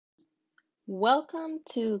Welcome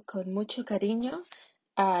to Con Mucho Cariño.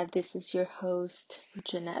 This is your host,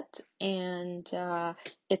 Ginette, and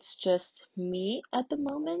it's just me at the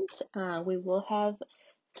moment. We will have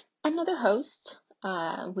another host.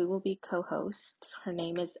 We will be co-hosts. Her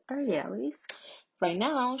name is Arielis. Right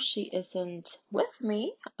now, she isn't with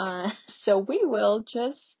me, so we will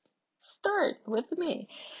just start with me.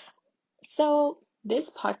 So, this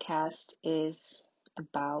podcast is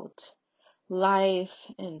about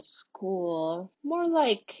life and school. More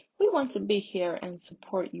like we want to be here and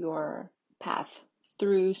support your path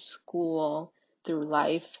through school, through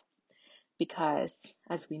life, because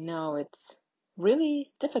as we know, it's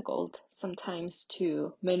really difficult sometimes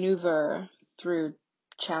to maneuver through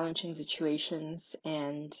challenging situations,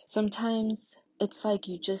 and sometimes it's like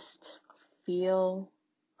you just feel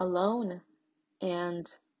alone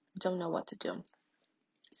and don't know what to do.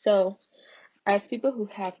 So, as people who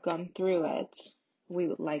have gone through it, we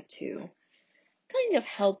would like to kind of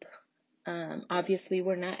help. Obviously,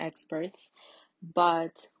 we're not experts,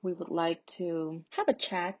 but we would like to have a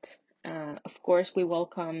chat. Of course, we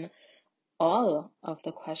welcome all of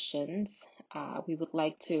the questions. We would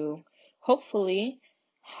like to hopefully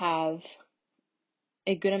have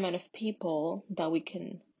a good amount of people that we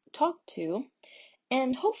can talk to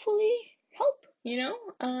and hopefully help,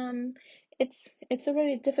 it's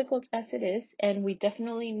already difficult as it is, and we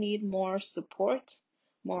definitely need more support,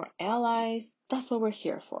 more allies. That's what we're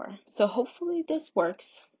here for. So hopefully this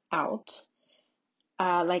works out.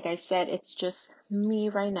 Like I said, it's just me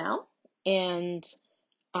right now, and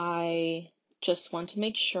I just want to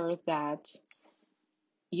make sure that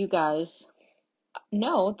you guys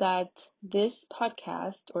know that this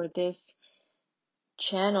podcast or this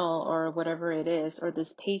channel or whatever it is, or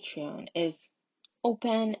this Patreon is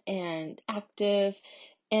open and active,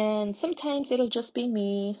 and sometimes it'll just be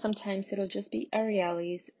me, sometimes it'll just be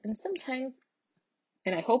Arieli's, and sometimes,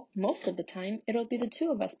 and I hope most of the time, it'll be the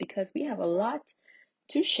two of us because we have a lot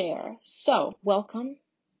to share. So, welcome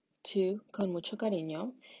to Con Mucho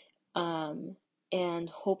Cariño, and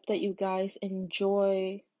hope that you guys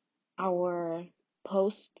enjoy our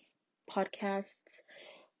posts, podcasts.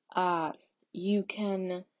 You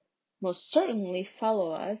can most certainly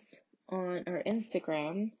follow us on our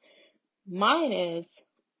Instagram. Mine is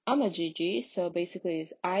Amagigi, so basically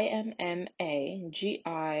it's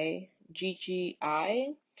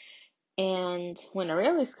IMMAGIGGI. And when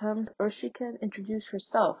Aurelis comes, or she can introduce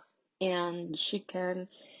herself and she can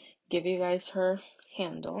give you guys her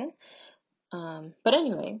handle. But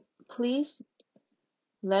anyway, please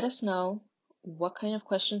let us know what kind of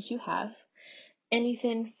questions you have.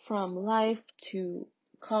 Anything from life to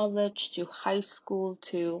college to high school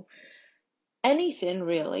to anything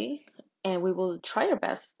really, and we will try our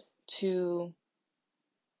best to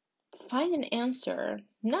find an answer,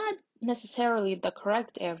 not necessarily the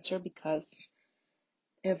correct answer because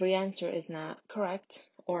every answer is not correct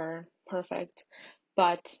or perfect,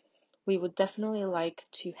 but we would definitely like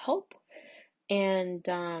to help. And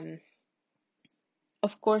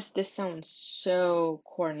of course, this sounds so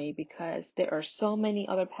corny because there are so many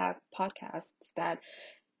other podcasts that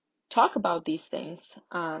talk about these things.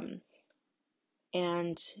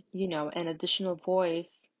 And an additional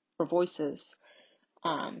voice or voices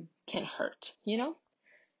can hurt,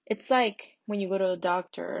 It's like when you go to a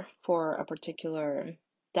doctor for a particular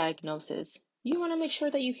diagnosis, you want to make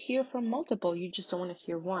sure that you hear from multiple, you just don't want to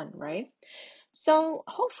hear one, right? So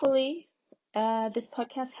hopefully this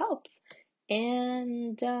podcast helps.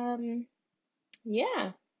 And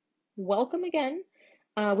yeah, welcome again.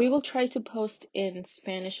 We will try to post in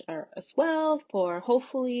Spanish as well for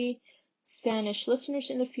hopefully Spanish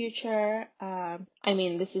listeners in the future. I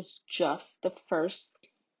mean, this is just the first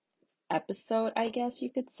episode, I guess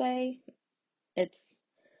you could say. It's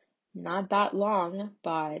not that long,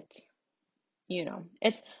 but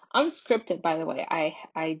it's unscripted, by the way.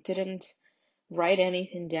 I didn't write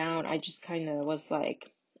anything down. I just kind of was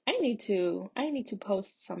like, I need to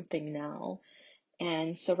post something now.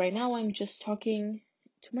 And so right now I'm just talking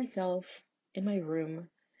to myself in my room,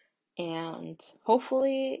 and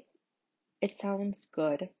hopefully it sounds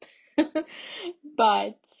good.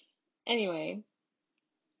 But anyway,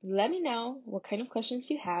 let me know what kind of questions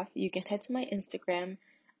you have. You can head to my Instagram,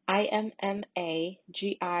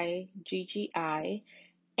 IMMAGIGGI,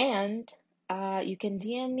 and you can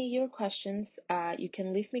DM me your questions. You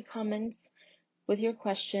can leave me comments with your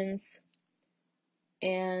questions,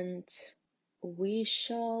 and we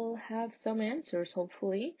shall have some answers,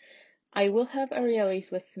 hopefully. I will have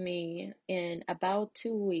Arielis with me in about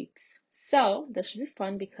 2 weeks. So that should be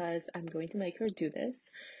fun because I'm going to make her do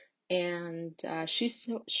this. and she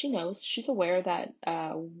knows, she's aware that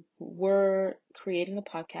we're creating a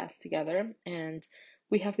podcast together, and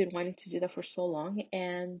we have been wanting to do that for so long,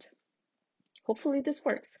 and hopefully this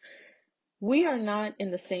works. We are not in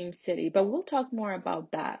the same city, but we'll talk more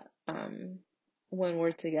about that when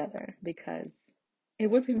we're together, because it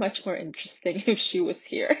would be much more interesting if she was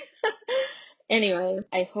here. Anyway,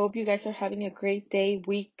 I hope you guys are having a great day,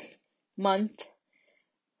 week, month,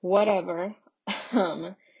 whatever.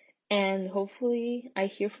 Um, and hopefully I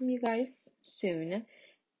hear from you guys soon.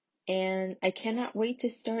 And I cannot wait to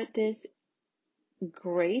start this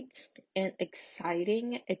great and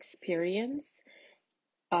exciting experience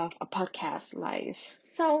of a podcast live.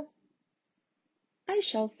 So I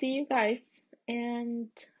shall see you guys, and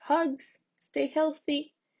hugs, stay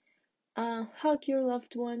healthy, hug your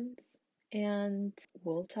loved ones, and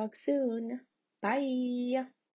we'll talk soon. Bye.